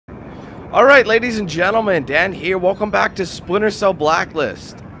Alright, ladies and gentlemen, Dan here. Welcome back to Splinter Cell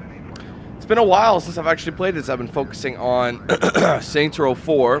Blacklist. It's been a while since I've actually played this. I've been focusing on Saints Row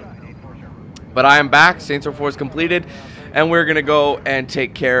 4. But I am back. Saints Row 4 is completed. And we're going to go and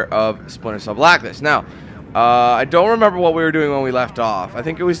take care of Splinter Cell Blacklist. Now, I don't remember what we were doing when we left off. I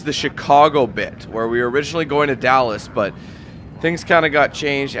think it was the Chicago bit, where we were originally going to Dallas, but things kind of got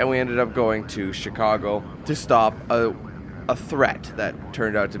changed, and we ended up going to Chicago to stop a threat that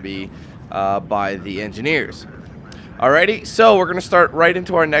turned out to be by the engineers. Alrighty, so we're going to start right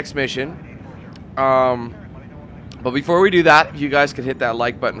into our next mission. But before we do that, if you guys could hit that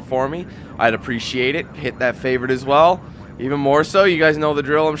like button for me, I'd appreciate it. Hit that favorite as well. Even more so, you guys know the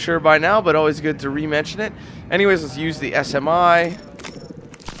drill, I'm sure, by now, but always good to re-mention it. Anyways, let's use the SMI.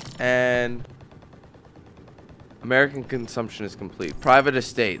 And American consumption is complete. Private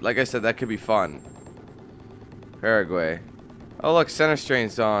estate. Like I said, that could be fun. Paraguay. Oh, look, Center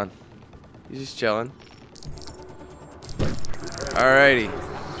Strain's on. He's just chilling. Alrighty.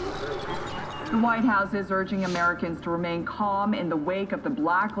 The White House is urging Americans to remain calm in the wake of the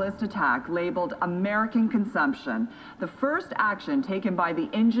Blacklist attack labeled American Consumption, the first action taken by the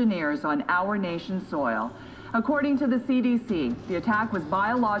engineers on our nation's soil. According to the CDC, the attack was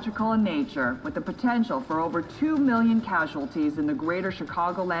biological in nature, with the potential for over 2 million casualties in the greater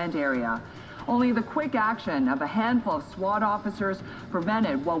Chicagoland area. Only the quick action of a handful of SWAT officers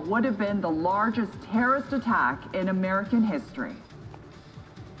prevented what would have been the largest terrorist attack in American history.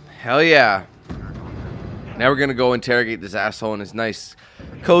 Hell yeah. Now we're gonna go interrogate this asshole in his nice,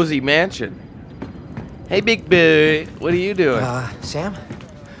 cozy mansion. Hey, big boy, what are you doing? Sam,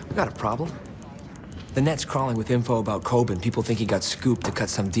 we got a problem. The net's crawling with info about Coben. People think he got scooped to cut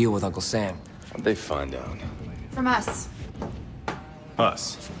some deal with Uncle Sam. How'd they find out? From us.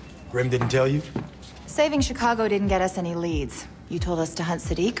 Us? Grim didn't tell you? Saving Chicago didn't get us any leads. You told us to hunt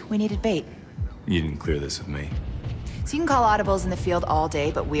Sadiq. We needed bait. You didn't clear this with me. So you can call audibles in the field all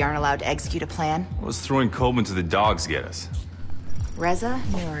day, but we aren't allowed to execute a plan. What does throwing Coben to the dogs get us? Reza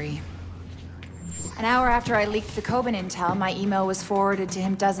Nouri. An hour after I leaked the Coben intel, my email was forwarded to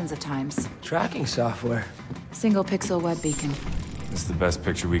him dozens of times. Tracking software. Single pixel web beacon. This is the best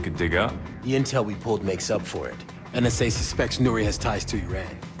picture we could dig up. The intel we pulled makes up for it. NSA suspects Nouri has ties to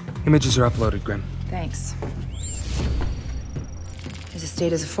Iran. Images are uploaded, Grim. Thanks. His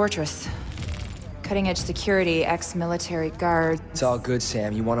estate is a fortress. Cutting-edge security, ex-military guard. It's all good,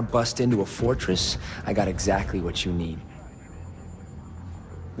 Sam. You want to bust into a fortress? I got exactly what you need.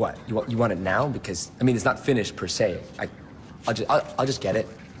 What? You want it now? Because I mean, it's not finished per se. I'll just get it.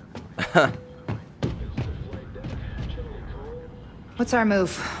 What's our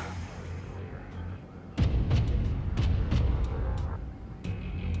move?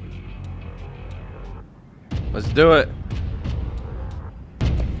 Let's do it.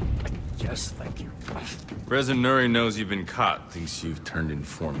 Yes, thank you. President Nuri knows you've been caught, thinks you've turned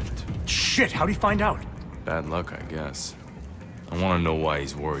informant. Shit, how'd he find out? Bad luck, I guess. I want to know why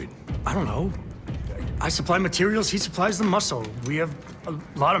he's worried. I don't know. I supply materials, he supplies the muscle. We have a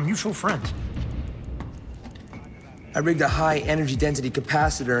lot of mutual friends. I rigged a high energy density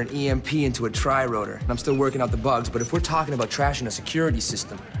capacitor and EMP into a tri-rotor. I'm still working out the bugs, but if we're talking about trashing a security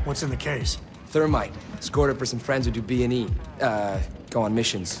system... What's in the case? Thermite. Scored it for some friends who do B&E. Go on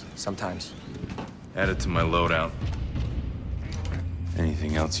missions sometimes. Add it to my loadout.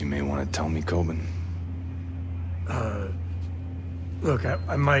 Anything else you may want to tell me, Coben? Look,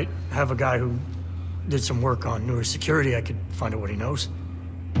 I might have a guy who did some work on Nouri's security. I could find out what he knows.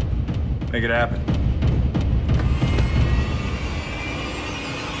 Make it happen.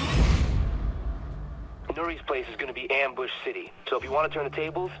 Nouri's place is going to be Ambush City, so if you want to turn the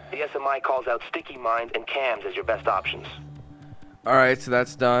tables, the SMI calls out sticky mines and cams as your best options. Alright, so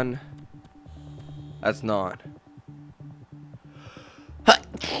that's done. That's not.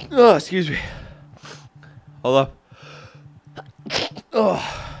 Oh, excuse me. Hold up.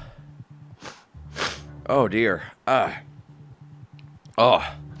 Oh. Oh dear. Oh.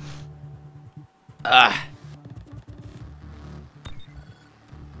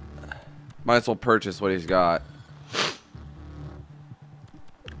 Might as well purchase what he's got.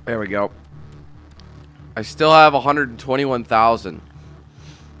 There we go. I still have 121,000.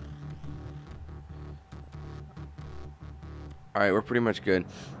 Alright, we're pretty much good.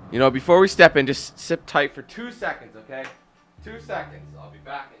 You know, before we step in, just sit tight for 2 seconds, okay? 2 seconds. I'll be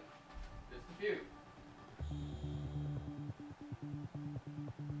back in just a few.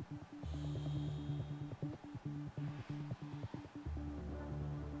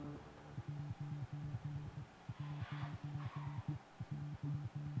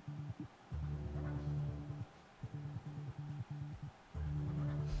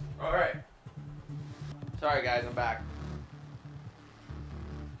 Alright. Sorry guys, I'm back.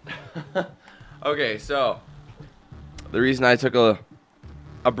 Okay, so the reason I took a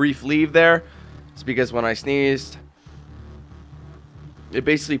brief leave there is because when I sneezed, it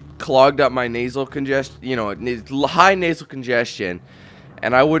basically clogged up my nasal congestion, you know, high nasal congestion,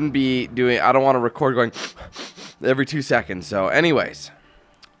 and I wouldn't be doing, I don't want to record going every 2 seconds. So anyways,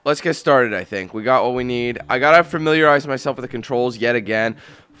 let's get started. I think we got what we need. I gotta familiarize myself with the controls yet again.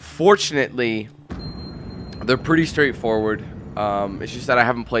 Fortunately, they're pretty straightforward. It's just that I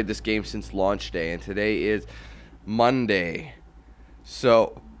haven't played this game since launch day, and today is Monday.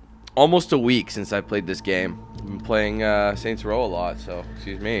 So, almost a week since I played this game. I've been playing Saints Row a lot, so,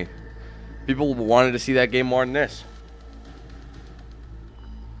 excuse me. People wanted to see that game more than this.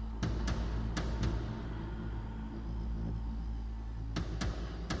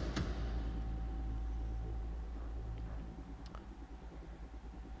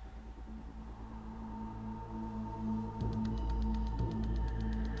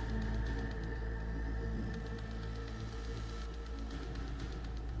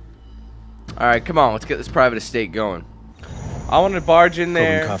 Alright, come on, let's get this private estate going. I want to barge in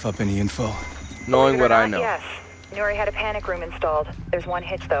there. Cough up any info? Knowing what I know. Yes. Nuri had a panic room installed. There's one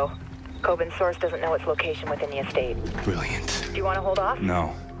hitch, though. Coben's source doesn't know its location within the estate. Brilliant. Do you want to hold off?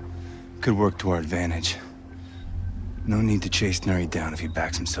 No. Could work to our advantage. No need to chase Nuri down if he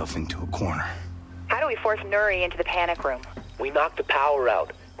backs himself into a corner. How do we force Nuri into the panic room? We knocked the power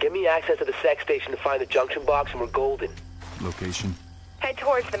out. Give me access to the sex station to find the junction box and we're golden. Location? Head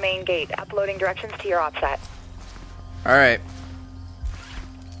towards the main gate, uploading directions to your OPSAT. Alright.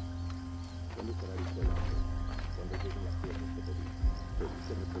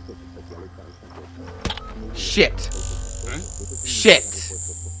 Shit. Shit.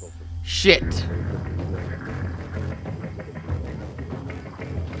 Shit.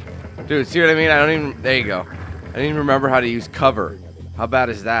 Dude, see what I mean? I don't even... There you go. I didn't even remember how to use cover. How bad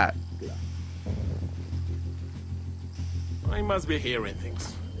is that? I must be hearing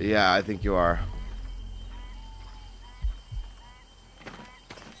things. Yeah, I think you are.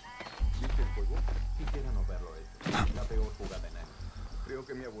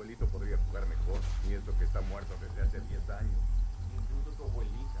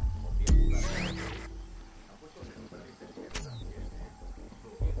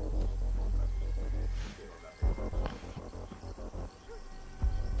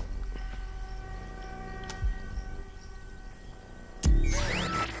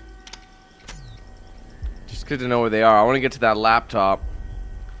 Good to know where they are. I want to get to that laptop.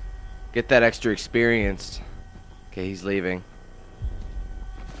 Get that extra experience. Okay, he's leaving.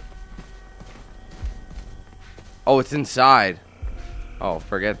 Oh, it's inside. Oh,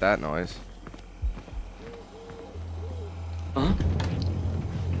 forget that noise. Huh?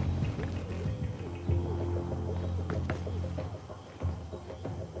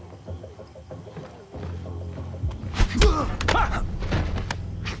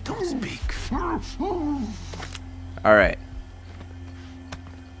 Don't speak. Alright.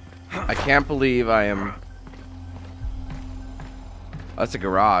 I can't believe I am... That's a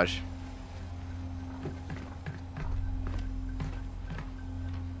garage.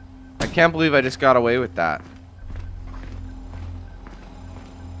 I can't believe I just got away with that.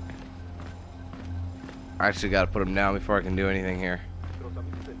 I actually gotta put him down before I can do anything here.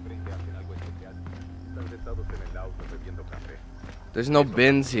 There's no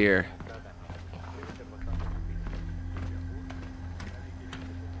bins here.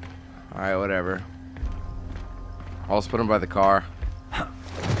 Alright, whatever. I'll just put him by the car.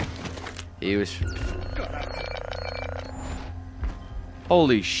 He was...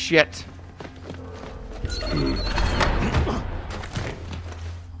 Holy shit.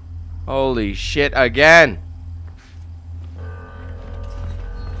 Holy shit again.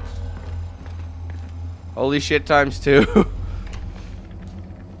 Holy shit times 2.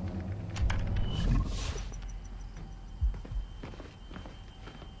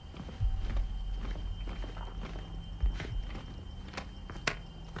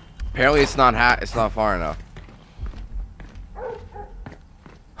 Apparently it's not far enough.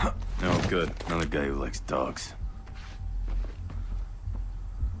 No good. Another guy who likes dogs.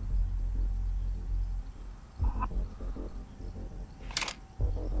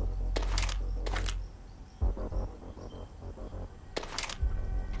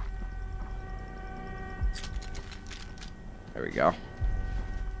 There we go.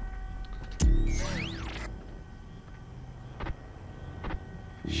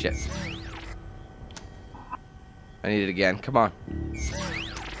 Shit. I need it again. Come on.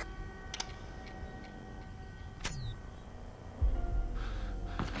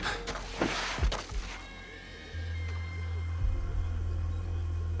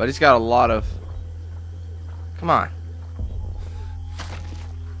 But he's got a lot of... Come on.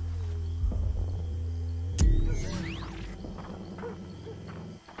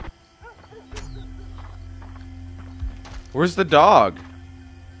 Where's the dog?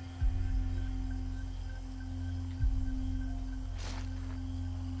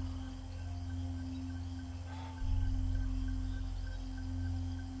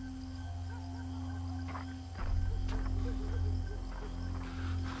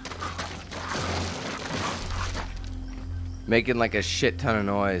 Making like a shit ton of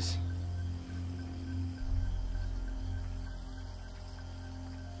noise.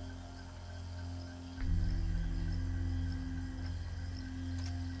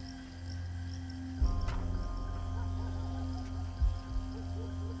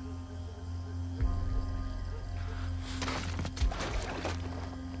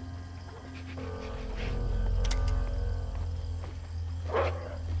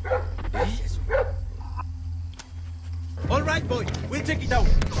 All right, boy. We'll take it out.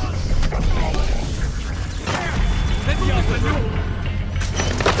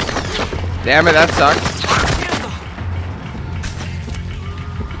 Damn it, that sucked.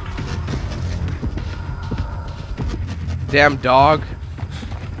 Damn dog.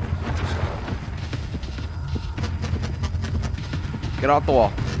 Get off the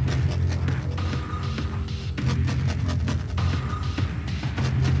wall.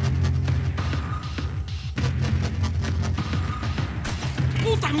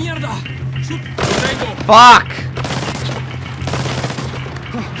 Puta mierda! Fuck!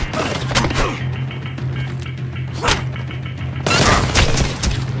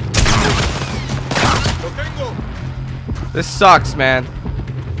 This sucks, man.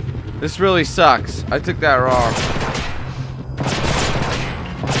 This really sucks. I took that wrong.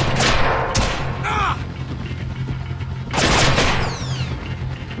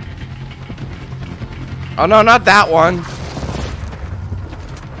 Oh no, not that one.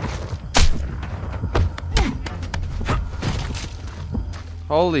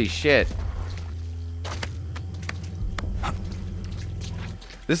 Holy shit.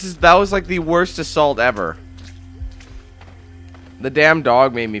 That was like the worst assault ever. The damn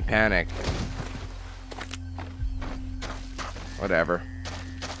dog made me panic. Whatever.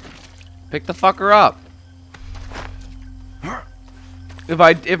 Pick the fucker up. If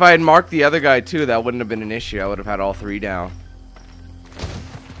I had marked the other guy too, that wouldn't have been an issue. I would have had all three down.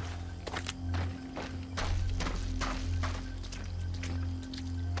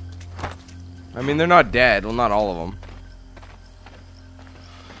 I mean, they're not dead. Well, not all of them.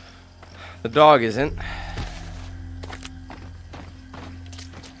 The dog isn't.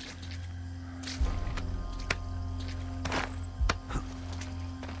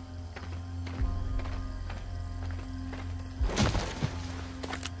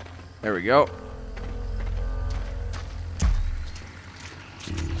 There we go.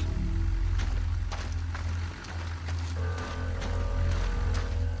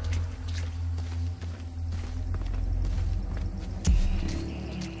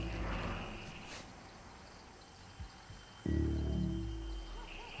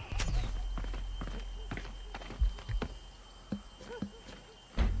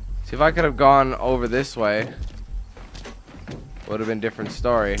 See, if I could have gone over this way, would have been a different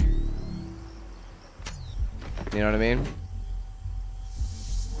story. You know what I mean?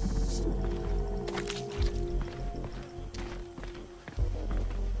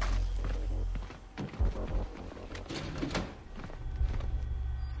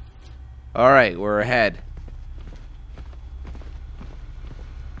 Alright, we're ahead.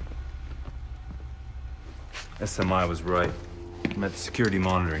 SMI was right. I'm at the security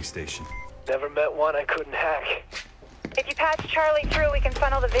monitoring station. Never met one I couldn't hack. If you patch Charlie through, we can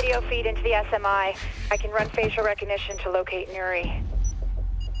funnel the video feed into the SMI. I can run facial recognition to locate Nuri.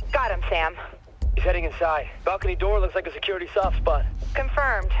 Got him, Sam. He's heading inside. Balcony door looks like a security soft spot.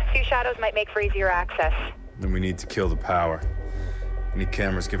 Confirmed. Few shadows might make for easier access. Then we need to kill the power. Any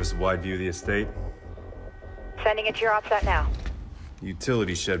cameras give us a wide view of the estate? Sending it to your OPSAT now. The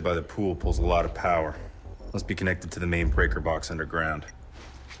utility shed by the pool pulls a lot of power. Must be connected to the main breaker box underground.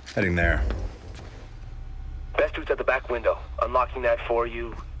 Heading there. Best route's at the back window. Unlocking that for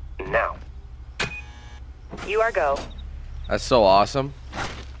you now. You are go. That's so awesome.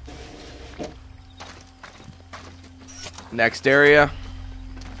 Next area.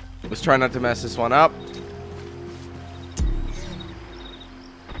 Let's try not to mess this one up.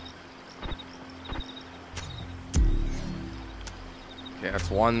 Okay,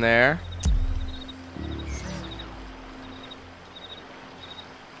 that's one there.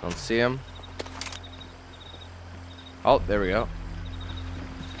 Don't see him. Oh, there we go.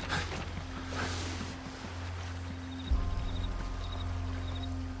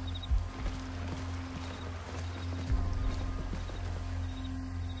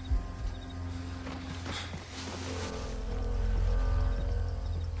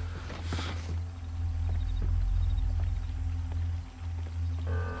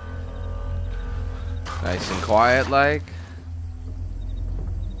 Nice and quiet like.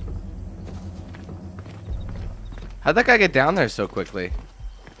 How'd that guy get down there so quickly?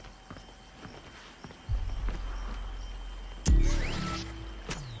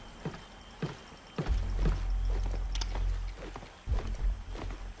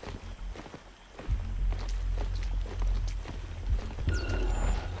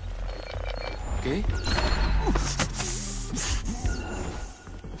 Okay.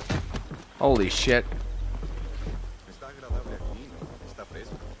 Holy shit.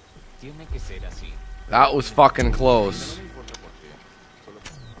 That was fucking close.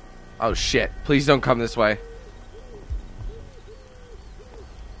 Oh shit. Please don't come this way.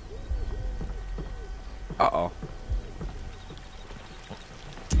 Uh-oh.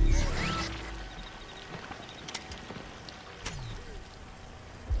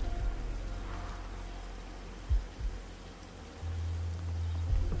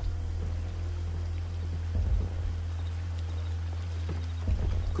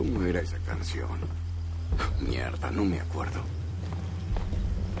 ¿Cómo era esa canción? Mierda, no me acuerdo.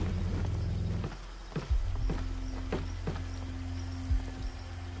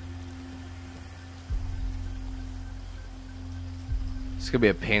 This could be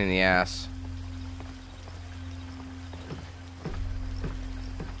a pain in the ass.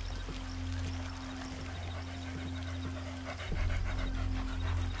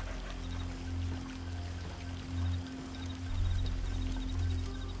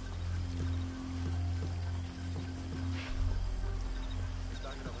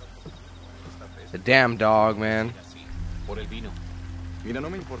 The damn dog, man. Por el vino. Mira, no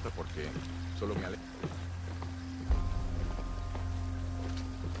me importa por qué. Solo me alegra.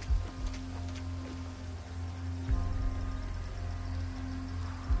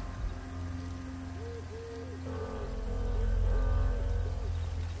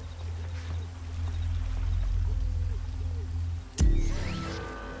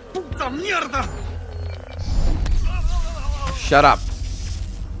 ¡Puta mierda! Shut up.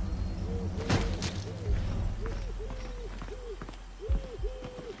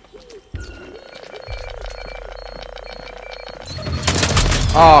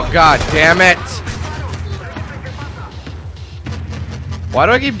 Oh, god damn it. Why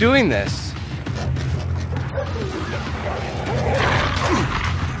do I keep doing this?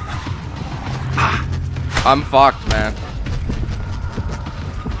 I'm fucked, man.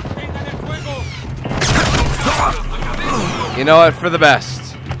 You know what? For the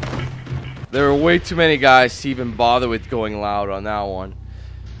best. There were way too many guys to even bother with going loud on that one.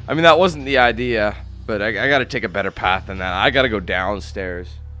 I mean, that wasn't the idea. But I gotta take a better path than that. I gotta go downstairs.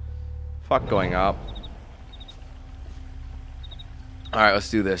 Fuck going up. Alright, let's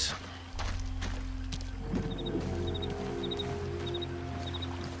do this.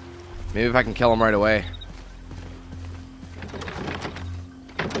 Maybe if I can kill him right away.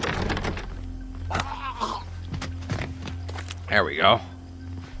 There we go.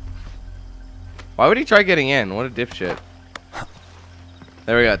 Why would he try getting in? What a dipshit.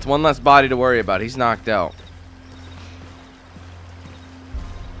 There we go. It's one less body to worry about. He's knocked out.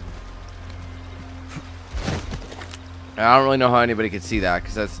 I don't really know how anybody could see that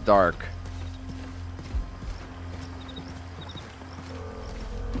because that's dark.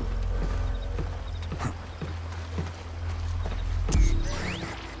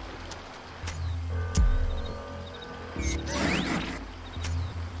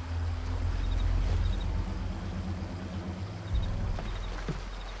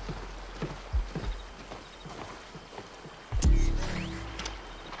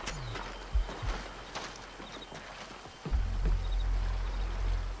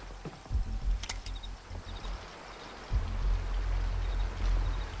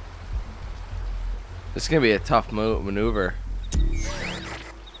 This is gonna be a tough maneuver.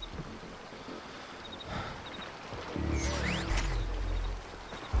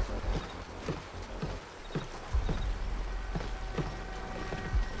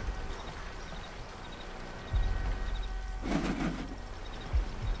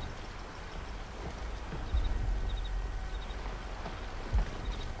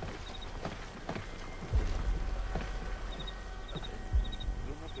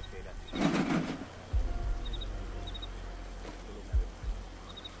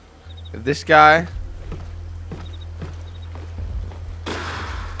 This guy.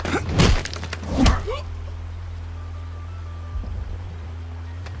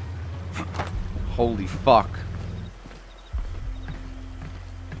 Holy fuck.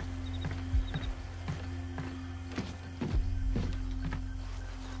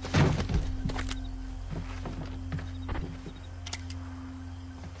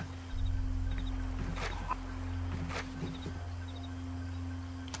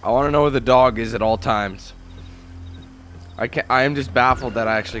 I want to know where the dog is at all times. I am just baffled that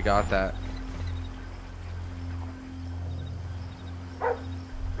I actually got that.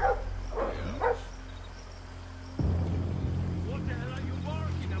 What the hell are you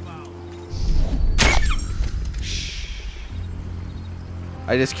barking about?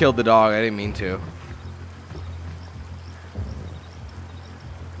 I just killed the dog. I didn't mean to.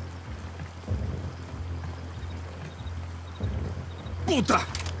 Puta!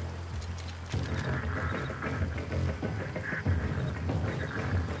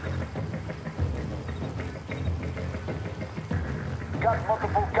 Got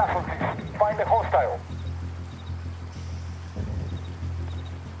multiple casualties. Find the hostile.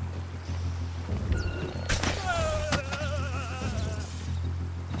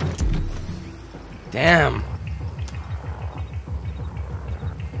 Damn.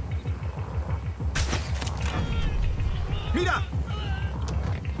 Mira!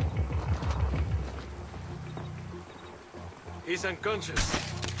 He's unconscious.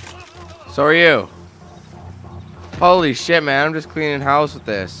 So are you. Holy shit, man. I'm just cleaning house with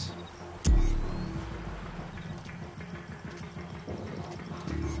this.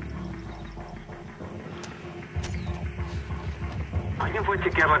 ¿Alguien fue a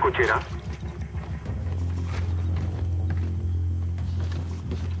chequear la cochera?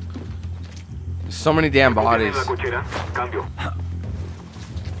 So many damn bodies. La cochera. Cambio.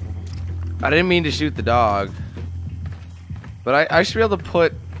 I didn't mean to shoot the dog. But I should be able to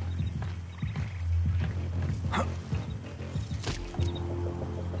put...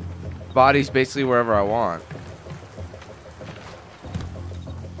 bodies basically wherever I want.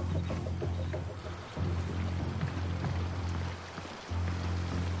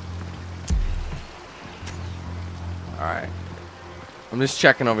 Alright. I'm just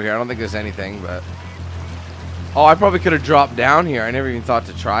checking over here. I don't think there's anything, but... Oh, I probably could have dropped down here. I never even thought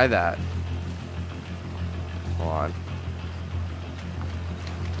to try that. Hold on.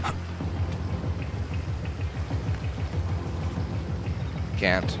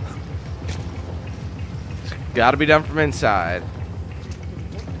 Can't. It's gotta be done from inside.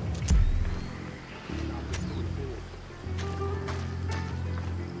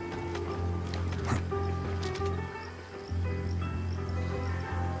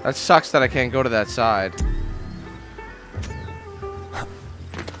 That sucks that I can't go to that side.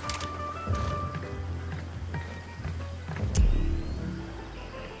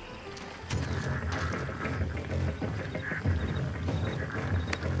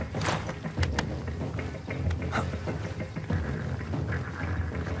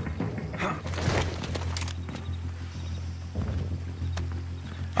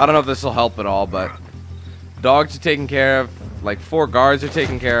 I don't know if this will help at all, but dogs are taken care of. Like 4 guards are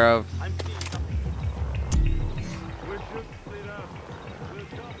taken care of.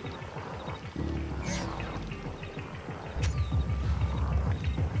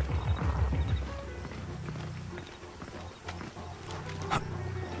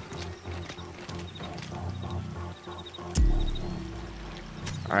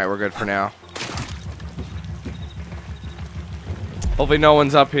 Alright, we're good for now. Hopefully no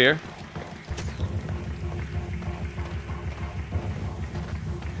one's up here.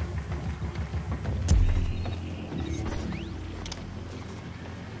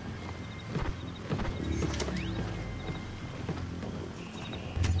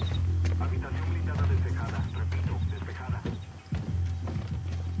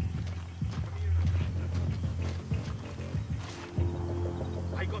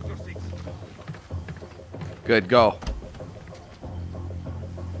 Good, go.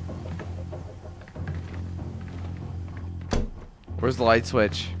 Where's the light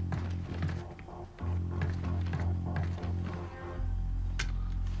switch?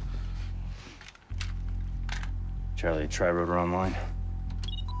 Charlie, Tri-Rotor online.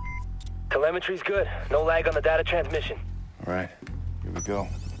 Telemetry's good. No lag on the data transmission. All right, here we go.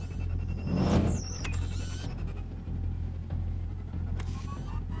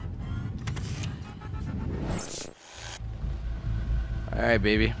 Alright,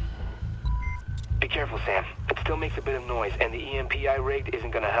 baby. Be careful, Sam. It still makes a bit of noise, and the EMP I rigged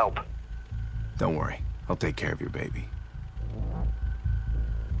isn't gonna help. Don't worry. I'll take care of your baby.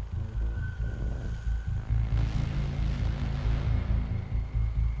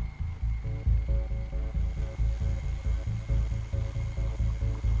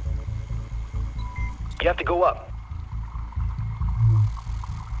 You have to go up.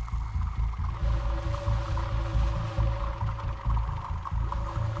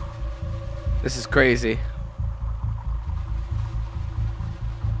 This is crazy.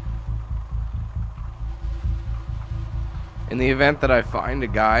 in the event that I find a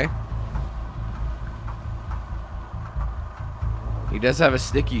guy. He does have a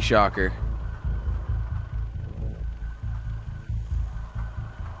sticky shocker.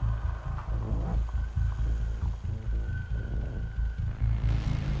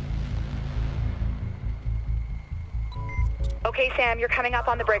 Okay, Sam, you're coming up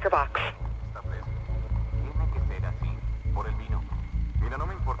on the breaker box. Mira, no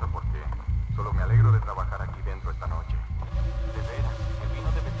me importa por qué. Solo me alegro de trabajar aquí dentro esta noche. De veras, el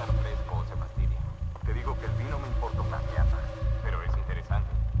vino debe estar fresco o se fastidia. Te digo que el vino me importa una mierda. Pero es interesante.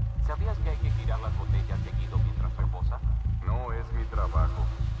 ¿Sabías que hay que girar las botellas seguido mientras reposa? No es mi trabajo.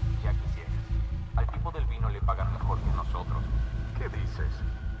 Ya quisieras. Al tipo del vino le pagan mejor que nosotros. ¿Qué dices?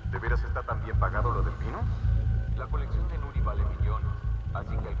 ¿De veras está tan bien pagado lo del vino? La colección de Nuri vale millones.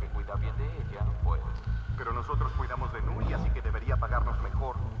 Así que el que cuida bien de ella, pues... Pero nosotros cuidamos de Nuri, así que debería pagarnos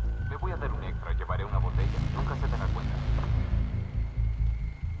mejor. Le voy a dar un extra, llevaré una botella. Nunca se dará cuenta.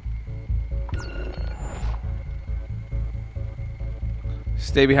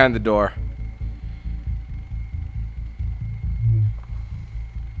 Stay behind the door.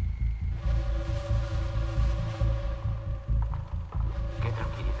 Qué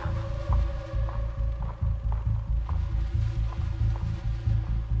tranquilidad.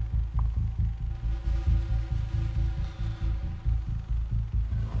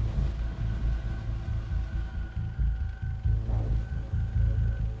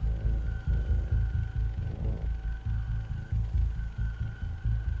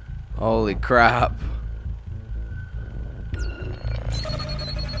 Holy crap.